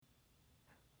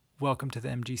Welcome to the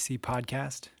MGC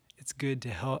podcast. It's good to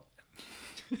help.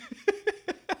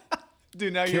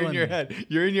 Dude, now you're in Killing your me. head.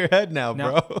 You're in your head now,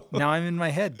 Now, bro. now I'm in my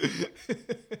head.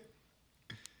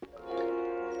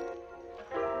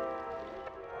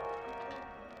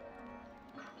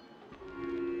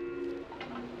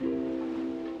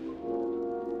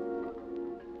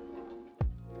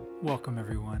 Welcome,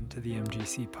 everyone, to the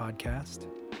MGC podcast.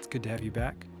 It's good to have you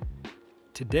back.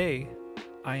 Today,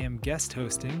 I am guest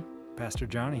hosting, Pastor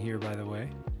Johnny here, by the way,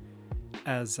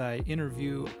 as I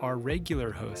interview our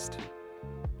regular host,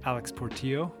 Alex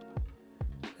Portillo,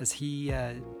 as he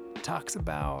talks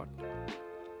about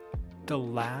the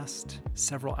last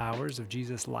several hours of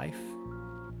Jesus' life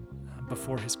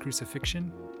before his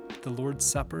crucifixion, the Lord's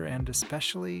Supper, and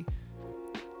especially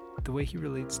the way he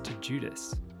relates to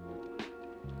Judas.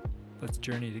 Let's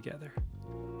journey together.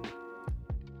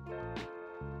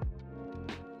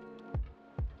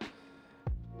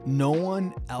 No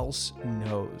one else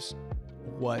knows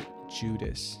what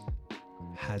Judas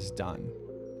has done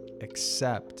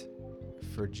except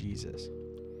for Jesus.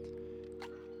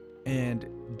 And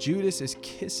Judas is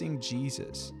kissing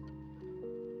Jesus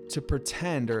to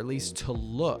pretend, or at least to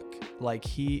look like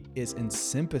he is in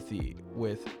sympathy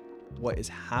with what is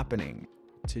happening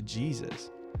to Jesus.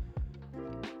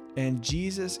 And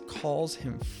Jesus calls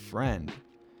him friend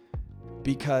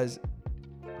because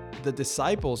the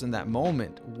disciples in that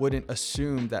moment wouldn't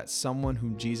assume that someone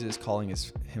whom Jesus is calling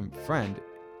him friend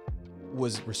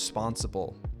was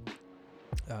responsible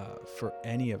for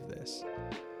any of this.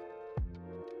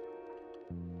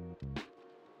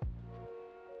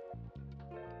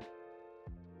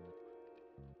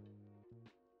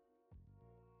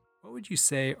 What would you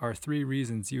say are 3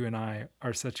 reasons you and I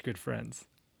are such good friends?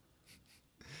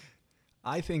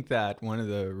 I think that one of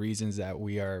the reasons that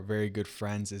we are very good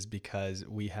friends is because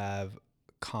we have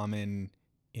common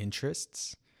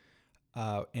interests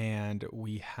and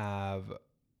we have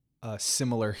a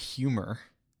similar humor,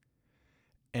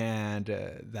 and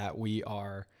that we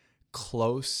are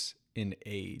close in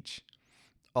age.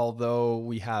 Although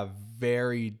we have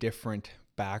very different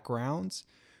backgrounds,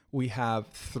 we have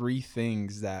 3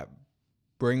 things that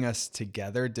bring us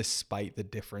together despite the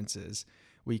differences.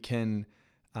 We can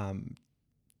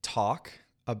talk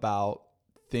about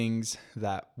things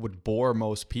that would bore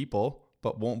most people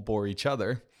but won't bore each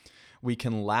other. We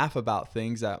can laugh about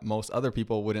things that most other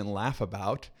people wouldn't laugh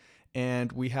about.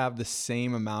 And we have the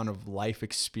same amount of life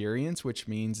experience, which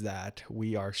means that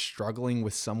we are struggling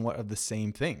with somewhat of the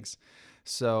same things.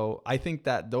 So I think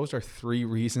that those are 3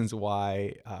 reasons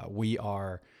why we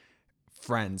are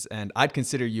friends, and I'd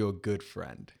consider you a good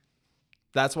friend.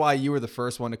 That's why you were the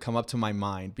first one to come up to my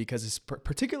mind, because it's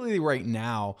particularly right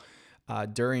now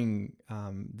during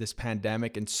this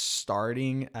pandemic and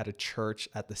starting at a church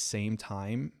at the same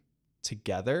time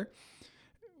together.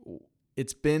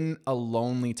 It's been a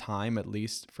lonely time, at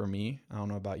least for me. I don't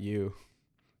know about you,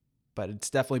 but it's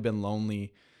definitely been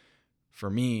lonely for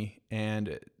me.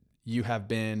 And you have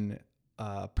been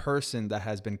a person that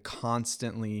has been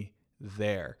constantly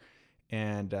there.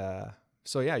 And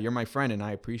so, yeah, you're my friend, and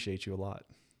I appreciate you a lot.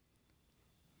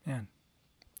 Man,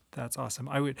 that's awesome.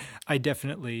 I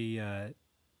definitely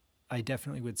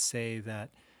would say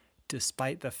that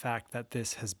despite the fact that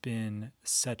this has been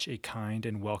such a kind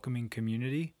and welcoming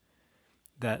community,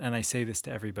 and I say this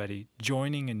to everybody,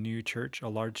 joining a new church, a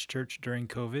large church during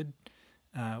COVID,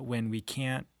 when we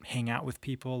can't hang out with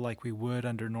people like we would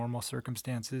under normal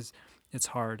circumstances, it's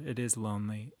hard. It is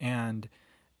lonely. And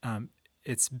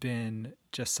it's been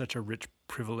just such a rich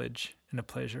privilege and a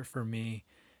pleasure for me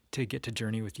to get to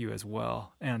journey with you as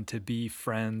well and to be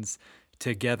friends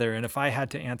together. And if I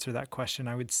had to answer that question,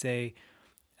 I would say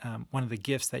one of the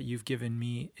gifts that you've given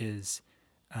me is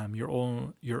your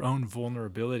own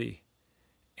vulnerability.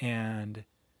 And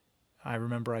I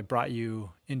remember I brought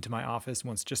you into my office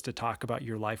once just to talk about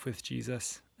your life with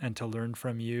Jesus and to learn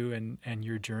from you and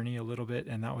your journey a little bit.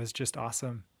 And that was just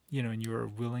awesome. And you were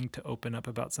willing to open up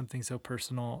about something so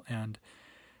personal. And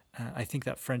I think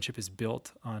that friendship is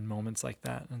built on moments like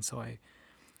that. And so I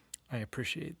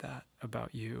appreciate that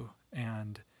about you.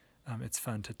 And it's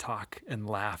fun to talk and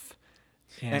laugh.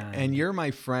 And you're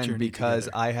my friend because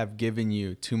together. I have given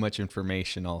you too much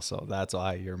information also. That's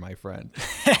why you're my friend.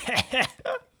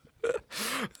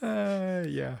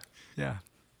 Yeah.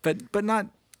 But not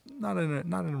in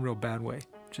a real bad way.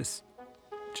 Just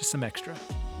some extra.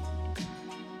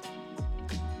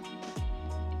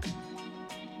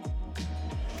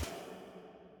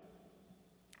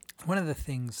 One of the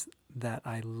things that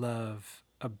I love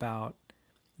about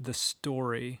the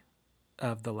story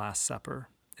of the Last Supper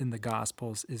in the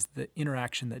Gospels is the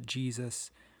interaction that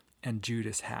Jesus and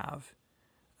Judas have.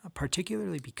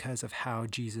 particularly because of how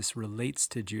Jesus relates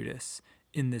to Judas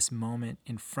in this moment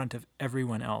in front of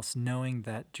everyone else, knowing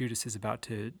that Judas is about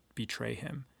to betray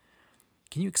him.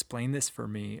 Can you explain this for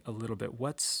me a little bit?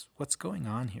 What's going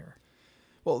on here?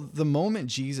 Well, the moment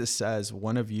Jesus says,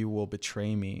 "One of you will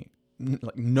betray me,"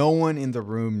 like no one in the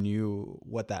room knew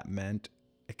what that meant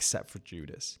except for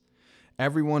Judas.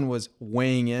 Everyone was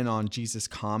weighing in on Jesus'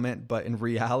 comment, but in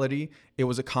reality, it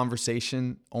was a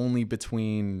conversation only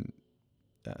between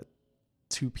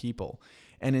two people.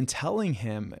 And in telling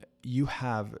him, "You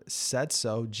have said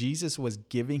so," Jesus was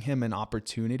giving him an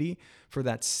opportunity for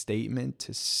that statement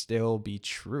to still be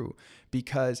true,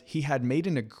 because he had made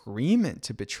an agreement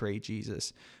to betray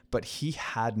Jesus, but he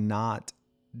had not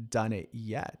done it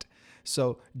yet.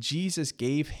 So Jesus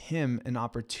gave him an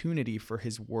opportunity for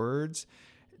his words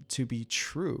to be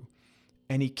true,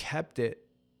 and he kept it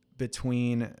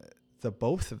between the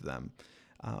both of them.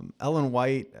 Ellen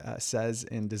White says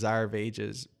in Desire of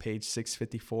Ages, page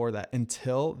 654, that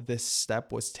until this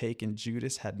step was taken,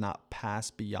 Judas had not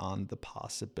passed beyond the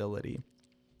possibility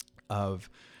of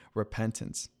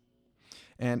repentance.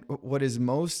 And what is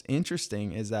most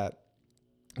interesting is that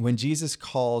when Jesus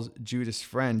calls Judas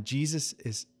friend, Jesus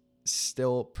is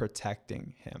still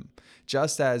protecting him.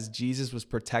 Just as Jesus was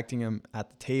protecting him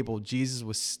at the table, Jesus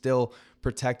was still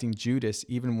protecting Judas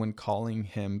even when calling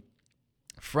him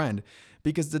friend,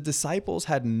 because the disciples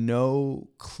had no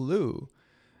clue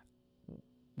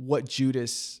what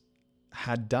Judas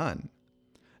had done.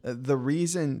 The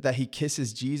reason that he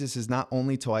kisses Jesus is not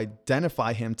only to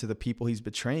identify him to the people he's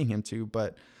betraying him to,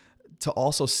 but to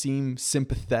also seem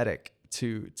sympathetic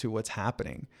to what's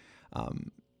happening.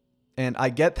 And I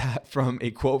get that from a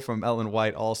quote from Ellen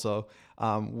White also,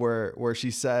 where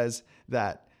she says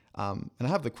that, and I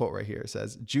have the quote right here. It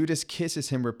says, "Judas kisses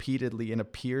him repeatedly and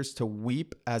appears to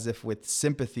weep as if with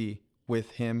sympathy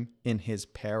with him in his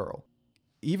peril."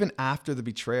 Even after the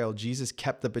betrayal, Jesus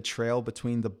kept the betrayal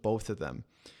between the both of them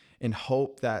in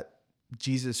hope that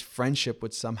Jesus' friendship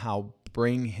would somehow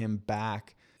bring him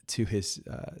back to his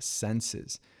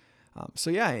senses.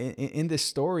 In this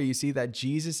story, you see that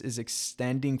Jesus is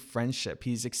extending friendship.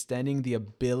 He's extending the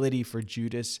ability for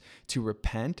Judas to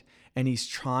repent, and he's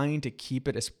trying to keep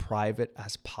it as private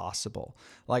as possible.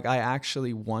 Like, I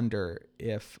actually wonder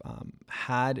if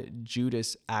had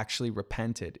Judas actually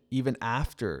repented, even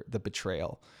after the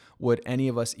betrayal, would any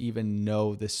of us even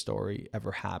know this story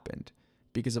ever happened,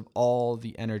 because of all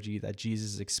the energy that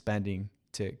Jesus is expending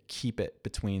to keep it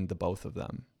between the both of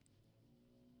them.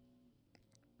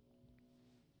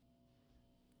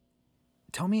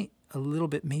 Tell me a little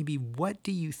bit, maybe, what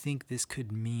do you think this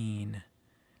could mean?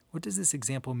 What does this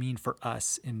example mean for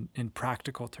us in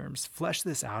practical terms? Flesh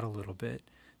this out a little bit,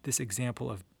 this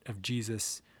example of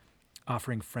Jesus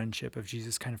offering friendship, of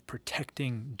Jesus kind of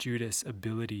protecting Judas'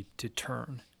 ability to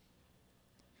turn.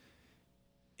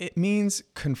 It means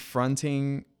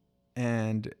confronting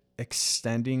and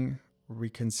extending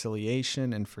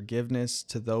reconciliation and forgiveness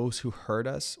to those who hurt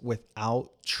us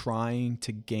without trying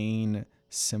to gain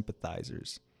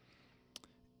sympathizers.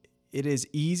 It is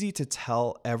easy to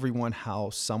tell everyone how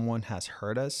someone has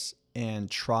hurt us and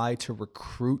try to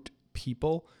recruit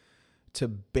people to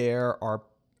bear our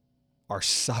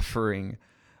suffering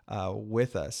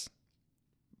with us.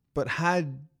 But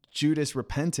had Judas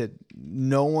repented,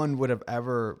 no one would have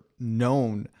ever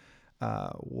known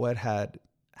what had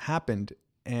happened,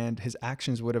 and his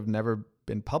actions would have never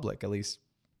been public. At least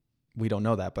we don't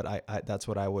know that, but I that's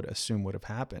what I would assume would have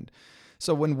happened.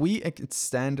 So when we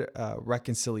extend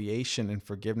reconciliation and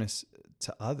forgiveness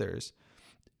to others,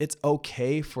 it's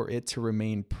okay for it to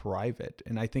remain private.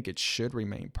 And I think it should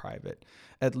remain private,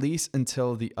 at least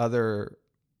until the other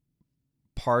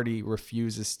party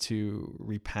refuses to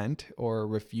repent or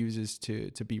refuses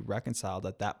to be reconciled.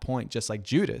 At that point, just like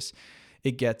Judas,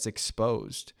 it gets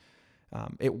exposed.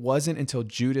 It wasn't until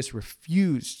Judas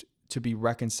refused to be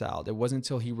reconciled, it wasn't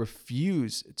until he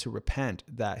refused to repent,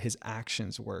 that his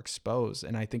actions were exposed.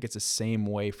 And I think it's the same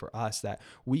way for us, that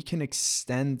we can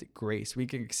extend grace, we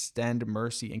can extend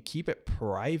mercy and keep it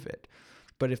private.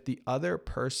 But if the other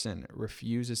person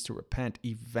refuses to repent,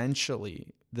 eventually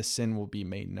the sin will be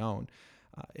made known.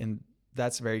 And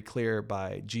that's very clear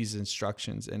by Jesus'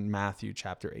 instructions in Matthew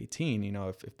chapter 18. You know,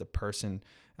 if the person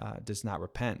does not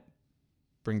repent,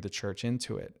 bring the church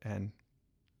into it. And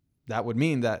that would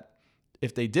mean that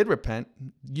if they did repent,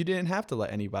 you didn't have to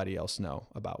let anybody else know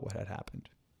about what had happened.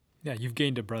 Yeah, you've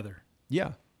gained a brother.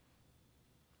 Yeah.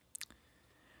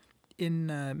 In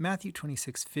Matthew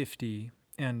 26:50,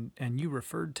 and you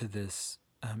referred to this,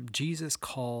 Jesus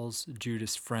calls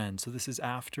Judas friend. So this is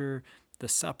after the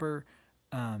supper.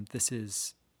 This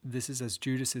is this is as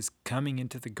Judas is coming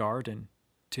into the garden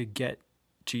to get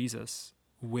Jesus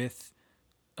with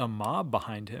a mob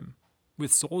behind him,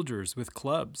 with soldiers, with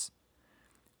clubs.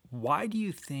 Why do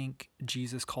you think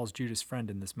Jesus calls Judas friend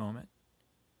in this moment?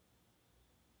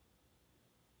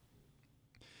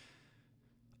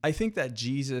 I think that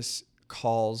Jesus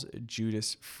calls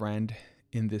Judas friend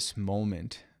in this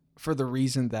moment for the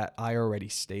reason that I already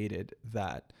stated,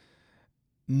 that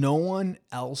no one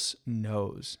else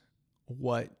knows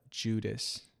what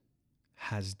Judas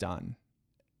has done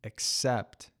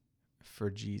except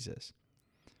for Jesus.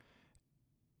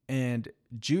 And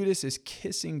Judas is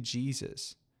kissing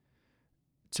Jesus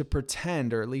to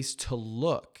pretend, or at least to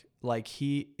look like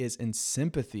he is in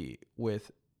sympathy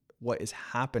with what is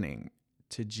happening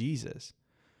to Jesus.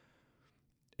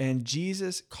 And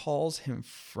Jesus calls him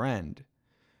friend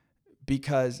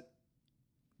because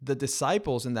the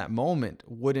disciples in that moment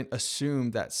wouldn't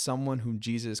assume that someone whom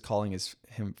Jesus is calling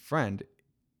him friend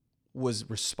was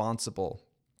responsible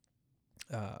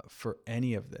for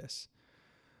any of this.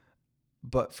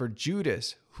 But for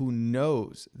Judas, who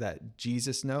knows that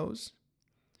Jesus knows,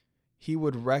 he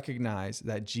would recognize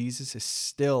that Jesus is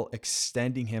still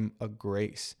extending him a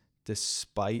grace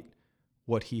despite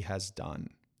what he has done.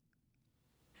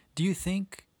 Do you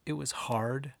think it was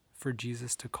hard for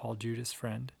Jesus to call Judas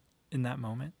friend in that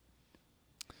moment?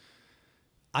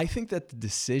 I think that the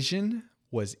decision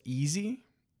was easy,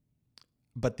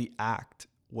 but the act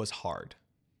was hard.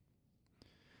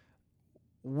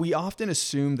 We often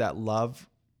assume that love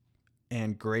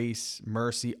and grace,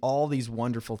 mercy, all these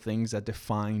wonderful things that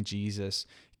define Jesus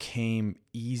came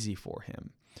easy for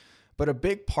him. But a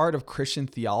big part of Christian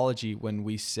theology, when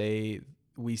we say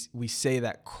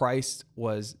that Christ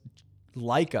was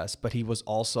like us, but he was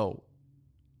also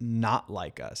not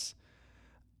like us.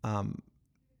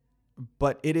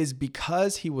 But it is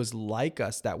because he was like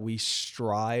us that we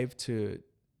strive to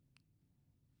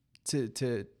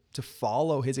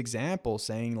follow his example,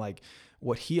 saying like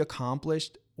what he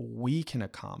accomplished, we can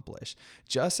accomplish.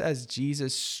 Just as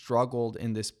Jesus struggled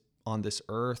on this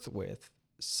earth with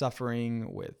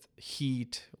suffering, with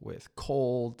heat, with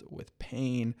cold, with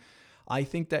pain, I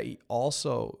think that he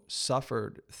also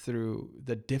suffered through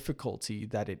the difficulty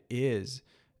that it is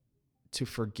to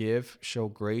forgive, show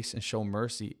grace, and show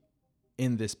mercy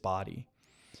in this body.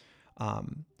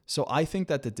 So I think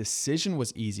that the decision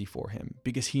was easy for him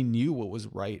because he knew what was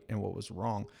right and what was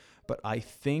wrong. But I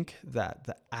think that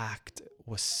the act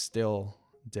was still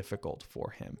difficult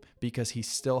for him because he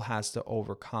still has to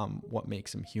overcome what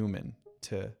makes him human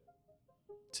to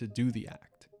do the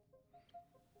act.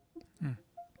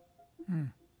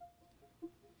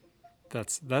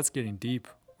 That's getting deep.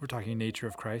 We're talking nature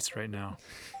of Christ right now.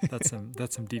 That's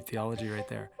some deep theology right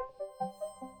there.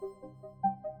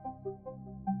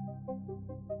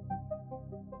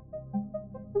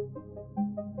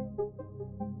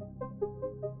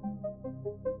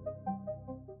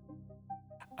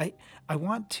 I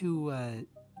want to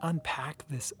unpack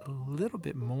this a little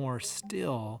bit more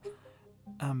still.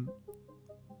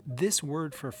 This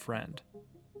word for friend,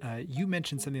 you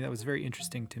mentioned something that was very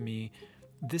interesting to me.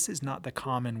 This is not the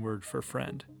common word for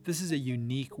friend. This is a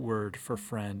unique word for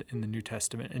friend in the New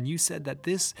Testament. And you said that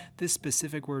this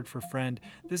specific word for friend,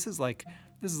 this is like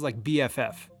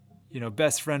BFF,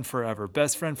 best friend forever,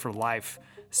 best friend for life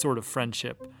sort of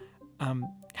friendship.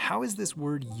 How is this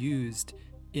word used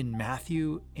in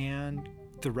Matthew and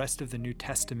the rest of the New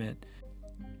Testament?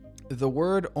 The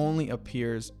word only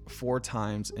appears 4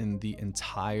 times in the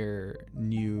entire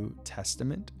New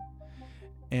Testament,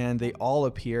 and they all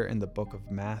appear in the book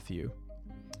of Matthew.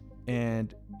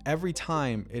 And every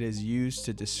time it is used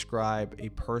to describe a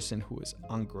person who is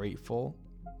ungrateful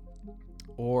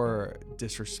or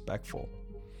disrespectful.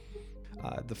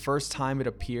 The first time it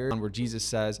appeared where Jesus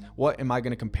says, "What am I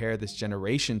going to compare this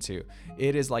generation to?"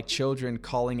 It is like children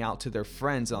calling out to their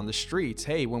friends on the streets,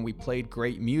 "Hey, when we played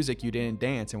great music, you didn't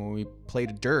dance. And when we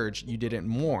played a dirge, you didn't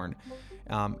mourn."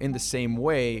 In the same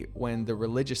way, when the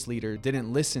religious leader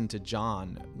didn't listen to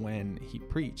John when he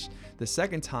preached. The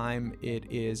second time,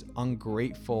 it is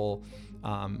ungrateful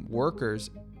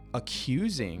workers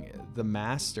accusing the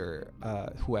master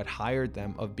who had hired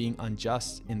them of being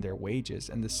unjust in their wages.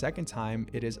 And the second time,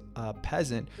 it is a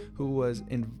peasant who was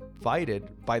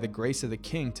invited by the grace of the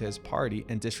king to his party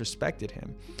and disrespected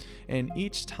him. And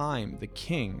each time, the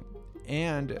king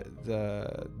and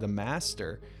the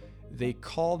master, they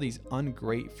call these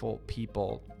ungrateful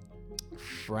people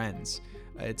friends.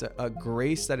 It's a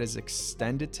grace that is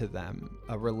extended to them,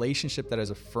 a relationship that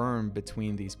is affirmed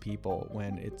between these people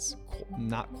when it's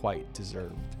not quite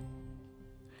deserved.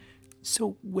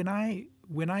 So when I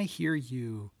hear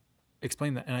you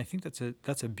explain that. And I think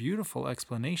that's a beautiful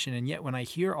explanation. And yet when I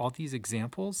hear all these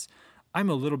examples, I'm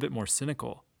a little bit more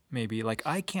cynical, maybe. Like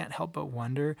I can't help but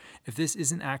wonder if this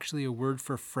isn't actually a word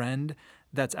for friend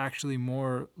that's actually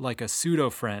more like a pseudo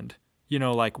friend,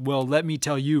 like, well, let me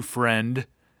tell you, friend,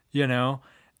 you know?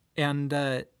 And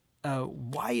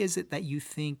why is it that you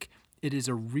think it is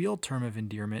a real term of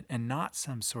endearment and not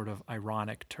some sort of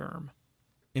ironic term?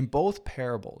 In both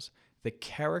parables, the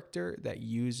character that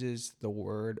uses the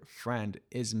word friend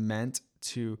is meant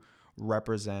to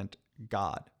represent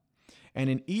God. And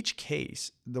in each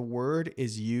case, the word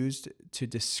is used to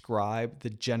describe the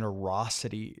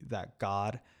generosity that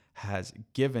God has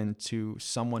given to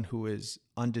someone who is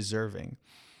undeserving.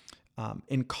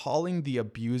 In calling the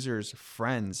abusers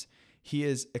friends, he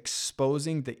is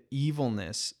exposing the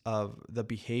evilness of the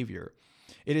behavior.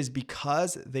 It is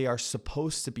because they are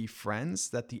supposed to be friends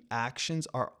that the actions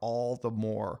are all the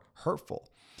more hurtful.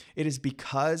 It is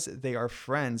because they are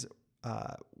friends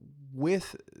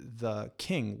with the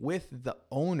king, with the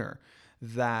owner,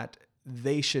 that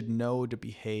they should know to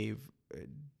behave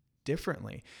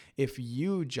differently. If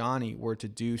you, Johnny, were to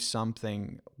do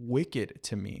something wicked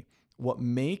to me, what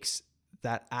makes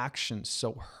that action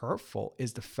so hurtful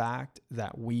is the fact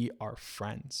that we are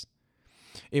friends.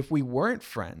 If we weren't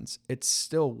friends, it's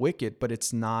still wicked, but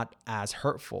it's not as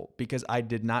hurtful because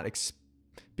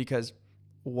because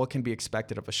what can be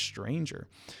expected of a stranger?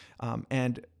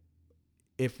 And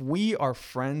if we are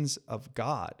friends of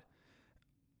God,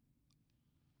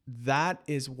 that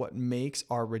is what makes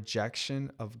our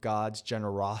rejection of God's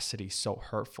generosity so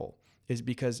hurtful, is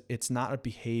because it's not a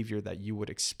behavior that you would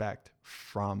expect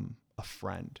from a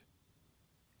friend.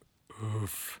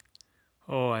 Oof.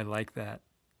 Oh, I like that.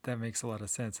 That makes a lot of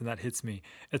sense. And that hits me.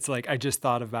 It's like, I just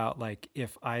thought about like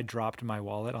if I dropped my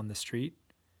wallet on the street,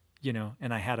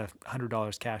 and I had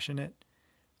 $100 cash in it,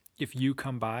 if you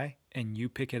come by and you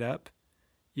pick it up,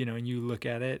 and you look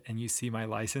at it and you see my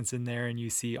license in there and you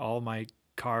see all my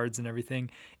cards and everything,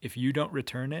 if you don't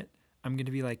return it, I'm going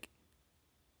to be like,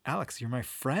 Alex, you're my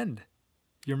friend.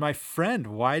 You're my friend.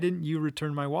 Why didn't you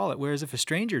return my wallet? Whereas if a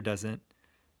stranger doesn't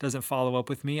follow up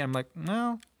with me, I'm like,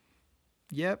 well,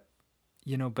 yep.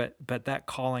 But that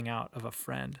calling out of a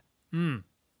friend. One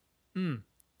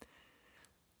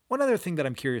other thing that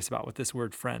I'm curious about with this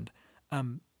word friend,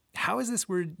 how is this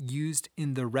word used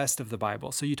in the rest of the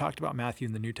Bible? So you talked about Matthew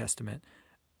in the New Testament,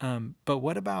 but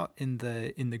what about in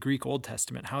the Greek Old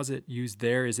Testament? How is it used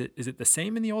there? Is it the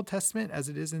same in the Old Testament as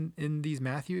it is in these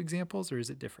Matthew examples, or is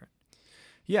it different?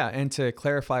 Yeah, and to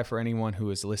clarify for anyone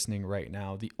who is listening right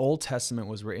now, the Old Testament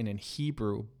was written in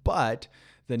Hebrew, but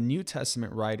the New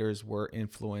Testament writers were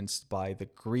influenced by the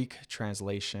Greek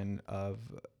translation of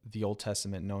the Old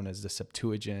Testament known as the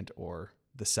Septuagint or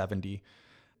the 70.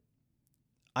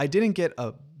 I didn't get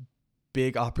a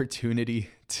big opportunity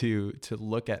to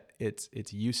look at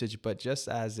its usage, but just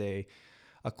as a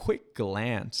quick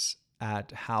glance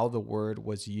at how the word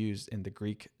was used in the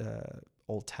Greek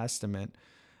Old Testament,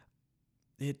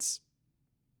 it's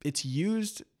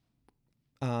used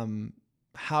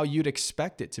how you'd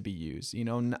expect it to be used.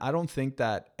 I don't think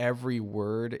that every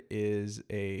word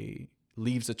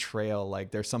leaves a trail,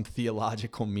 like there's some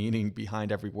theological meaning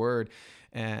behind every word.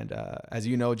 And as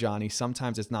you know, Johnny,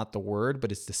 sometimes it's not the word,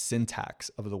 but it's the syntax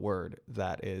of the word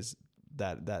that is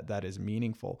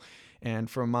meaningful. And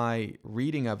from my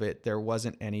reading of it, there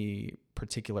wasn't any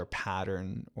particular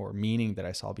pattern or meaning that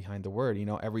I saw behind the word.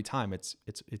 Every time it's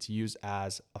used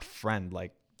as a friend,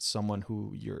 like someone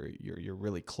who you're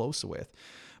really close with.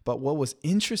 But what was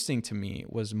interesting to me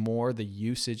was more the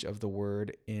usage of the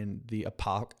word in the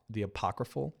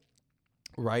apocryphal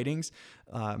writings.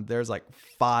 There's like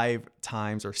 5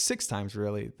 times or 6 times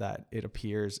really that it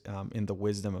appears in the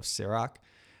Wisdom of Sirach.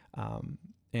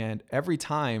 And every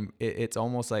time it's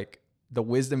almost like the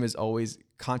wisdom is always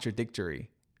contradictory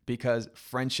because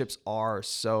friendships are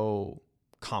so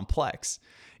complex.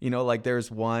 Like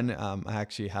there's one, I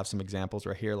actually have some examples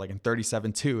right here. Like in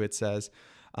 37:2, it says,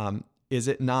 is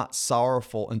it not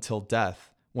sorrowful until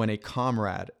death when a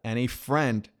comrade and a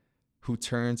friend who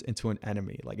turns into an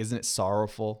enemy? Like, isn't it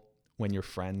sorrowful when your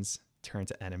friends turn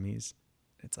to enemies?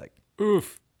 It's like,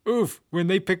 oof, when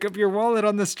they pick up your wallet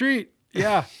on the street.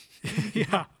 Yeah.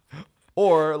 Yeah.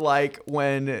 Or like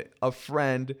when a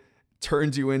friend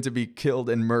turns you in to be killed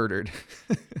and murdered.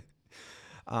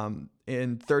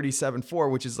 In 37:4,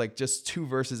 which is like just 2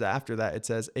 verses after that, it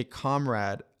says, a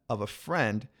comrade of a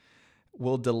friend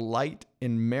will delight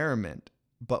in merriment,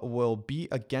 but will be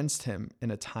against him in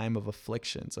a time of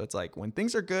affliction. So it's like when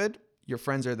things are good, your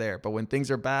friends are there. But when things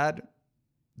are bad,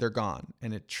 they're gone.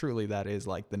 And it truly, that is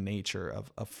like the nature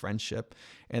of friendship.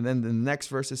 And then the next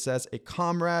verse, it says, a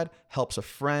comrade helps a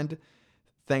friend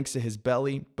thanks to his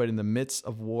belly, but in the midst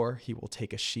of war, he will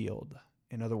take a shield.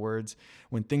 In other words,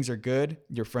 when things are good,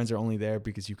 your friends are only there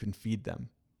because you can feed them.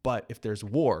 But if there's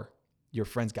war, your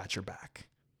friends got your back.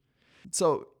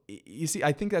 So you see,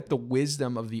 I think that the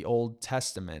wisdom of the Old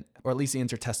Testament, or at least the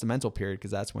intertestamental period,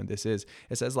 because that's when this is,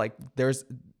 it says like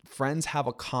friends have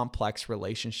a complex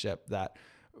relationship, that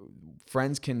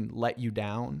friends can let you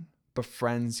down, but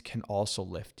friends can also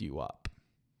lift you up.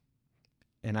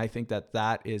 And I think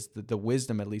that is the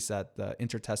wisdom, at least that the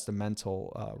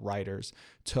intertestamental writers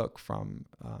took from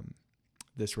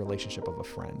this relationship of a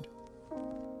friend.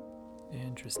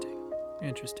 Interesting.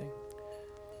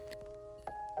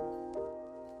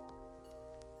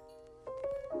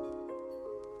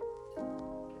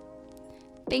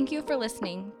 Thank you for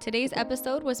listening. Today's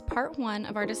episode was part 1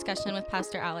 of our discussion with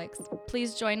Pastor Alex.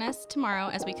 Please join us tomorrow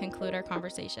as we conclude our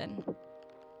conversation.